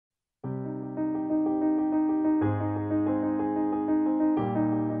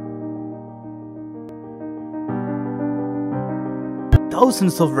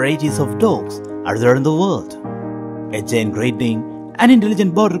thousands of varieties of dogs are there in the world. A giant Great Dane, an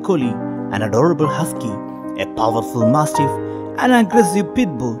intelligent Border Collie, an adorable Husky, a powerful Mastiff, an aggressive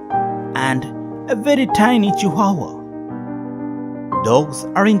Pit Bull, and a very tiny Chihuahua. Dogs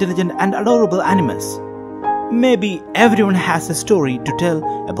are intelligent and adorable animals. Maybe everyone has a story to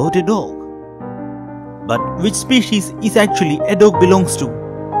tell about a dog. But which species is actually a dog belongs to?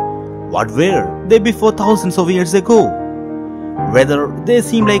 What were they before thousands of years ago? Whether they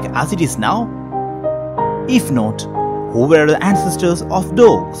seem like as it is now? If not, who were the ancestors of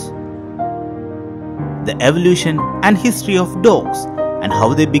dogs? The evolution and history of dogs and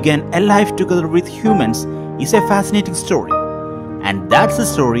how they began a life together with humans is a fascinating story. And that's the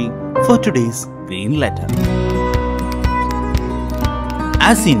story for today's Green Letter.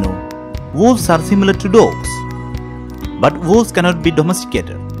 As you know, wolves are similar to dogs. But wolves cannot be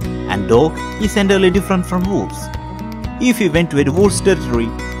domesticated, and dog is entirely different from wolves. If we went to a wolf's territory,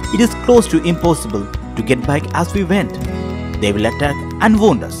 it is close to impossible to get back as we went. They will attack and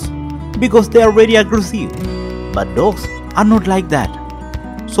wound us because they are very aggressive. But dogs are not like that.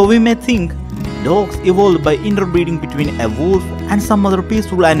 So we may think dogs evolved by interbreeding between a wolf and some other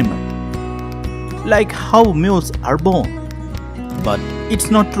peaceful animal, like how mules are born. But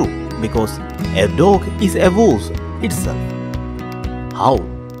it's not true because a dog is a wolf itself. How?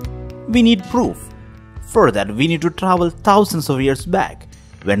 We need proof. For that we need to travel thousands of years back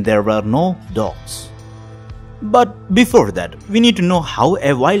when there were no dogs. But before that, we need to know how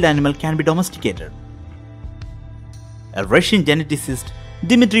a wild animal can be domesticated. A Russian geneticist,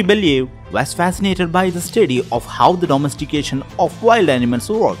 Dmitry Belyaev, was fascinated by the study of how the domestication of wild animals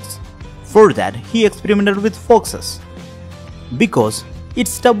works. For that, he experimented with foxes. Because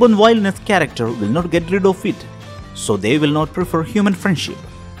its stubborn wildness character will not get rid of it, so they will not prefer human friendship.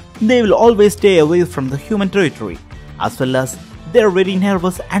 They will always stay away from the human territory, as well as they are very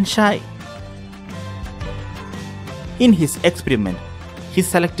nervous and shy. In his experiment, he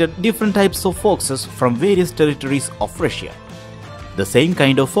selected different types of foxes from various territories of Russia. The same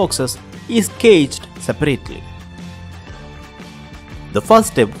kind of foxes is caged separately. The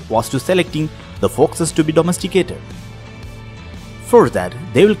first step was to selecting the foxes to be domesticated. For that,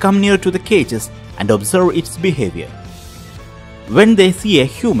 they will come near to the cages and observe its behavior. When they see a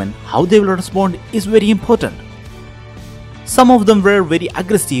human, how they will respond is very important. Some of them were very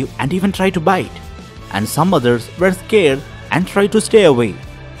aggressive and even tried to bite, and some others were scared and tried to stay away.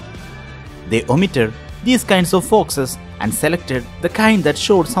 They omitted these kinds of foxes and selected the kind that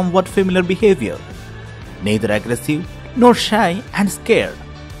showed somewhat familiar behavior, neither aggressive nor shy and scared.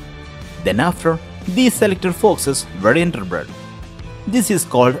 Then after, these selected foxes were interbred. This is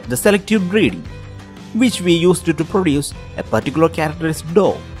called the selective breeding, which we used to produce a particular characteristic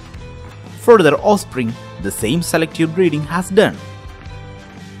dog. For their offspring, the same selective breeding has done.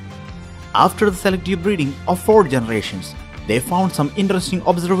 After the selective breeding of 4 generations, they found some interesting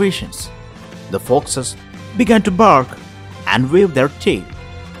observations. The foxes began to bark and wave their tail.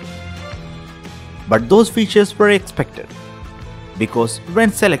 But those features were expected, because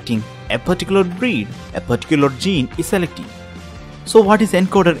when selecting a particular breed, a particular gene is selected. So what is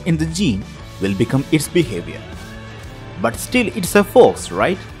encoded in the gene will become its behavior. But still it's a fox,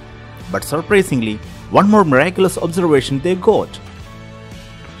 right? But surprisingly, one more miraculous observation they got.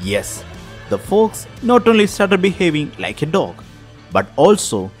 Yes, the fox not only started behaving like a dog, but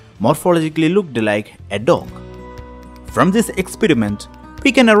also morphologically looked like a dog. From this experiment,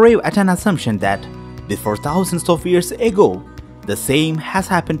 we can arrive at an assumption that before thousands of years ago, the same has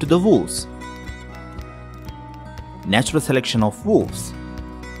happened to the wolves. Natural selection of wolves.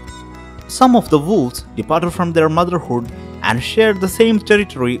 Some of the wolves departed from their motherhood and shared the same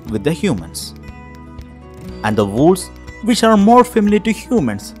territory with the humans. And the wolves which are more familiar to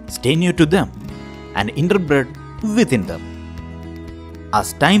humans stay near to them and interbred within them.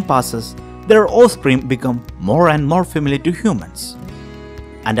 As time passes, their offspring become more and more familiar to humans.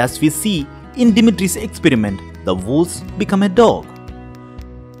 And as we see in Dimitri's experiment, the wolves become a dog.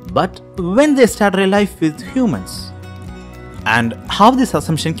 But when they start a life with humans? And how this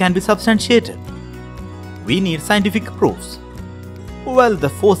assumption can be substantiated? We need scientific proofs. Well, the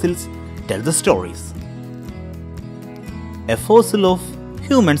fossils tell the stories. A fossil of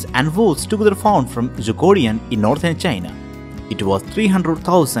humans and wolves together found from Zhoukoudian in northern China. It was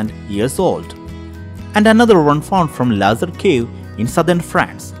 300,000 years old. And another one found from Lazar Cave in southern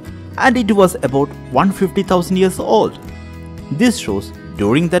France, and it was about 150,000 years old. This shows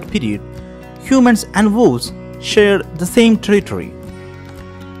during that period, humans and wolves shared the same territory.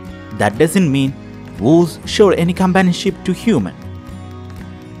 That doesn't mean wolves showed any companionship to human.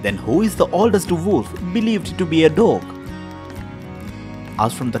 Then who is the oldest wolf believed to be a dog?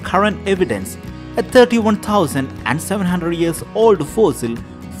 as from the current evidence, a 31,700 years old fossil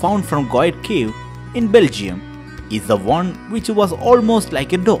found from Goyet Cave in Belgium is the one which was almost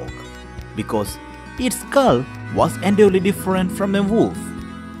like a dog, because its skull was entirely different from a wolf,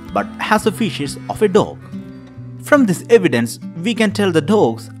 but has the features of a dog. From this evidence, we can tell the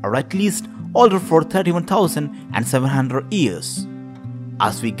dogs are at least older for 31,700 years.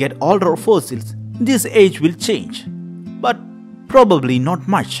 As we get older fossils, this age will change, but probably not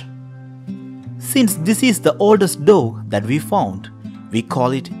much. Since this is the oldest dog that we found, we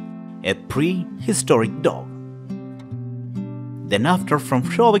call it a prehistoric dog. Then after, from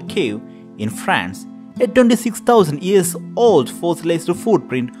Chauvet Cave in France, a 26,000 years old fossilized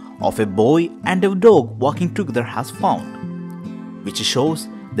footprint of a boy and a dog walking together has found, which shows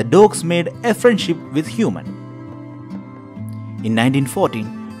the dogs made a friendship with human. In 1914,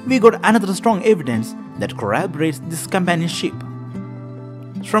 we got another strong evidence that corroborates this companionship.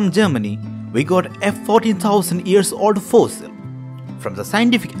 From Germany, we got a 14,000 years old fossil. From the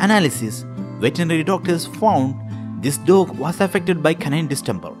scientific analysis, veterinary doctors found this dog was affected by canine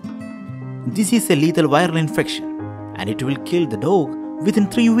distemper. This is a lethal viral infection, and it will kill the dog within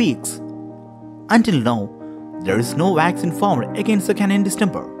 3 weeks. Until now, there is no vaccine found against the canine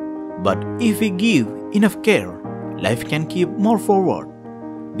distemper. But if we give enough care, life can keep more forward.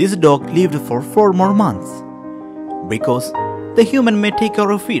 This dog lived for 4 more months, because the human may take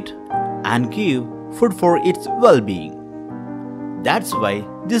care of it and give food for its well-being. That's why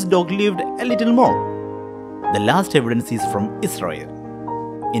this dog lived a little more. The last evidence is from Israel.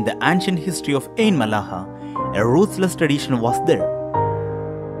 In the ancient history of Ein Malaha, a ruthless tradition was there.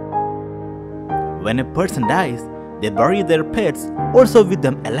 When a person dies, they bury their pets also with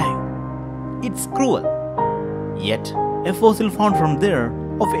them alive. It's cruel. Yet, a fossil found from there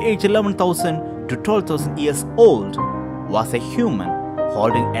of age 11,000 to 12,000 years old was a human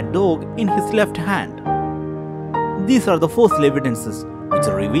holding a dog in his left hand. These are the fossil evidences which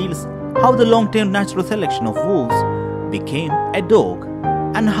reveals how the long-term natural selection of wolves became a dog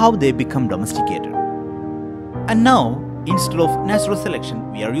and how they become domesticated. And now, instead of natural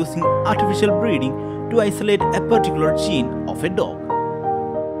selection, we are using artificial breeding to isolate a particular gene of a dog.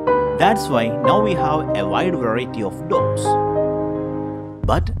 That's why now we have a wide variety of dogs.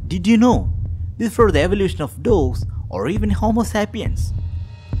 But did you know, before the evolution of dogs or even Homo sapiens,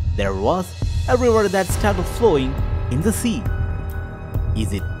 there was a river that started flowing in the sea?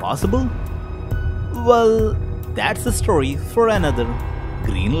 Is it possible? Well, that's a story for another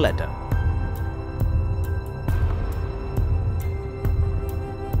green letter.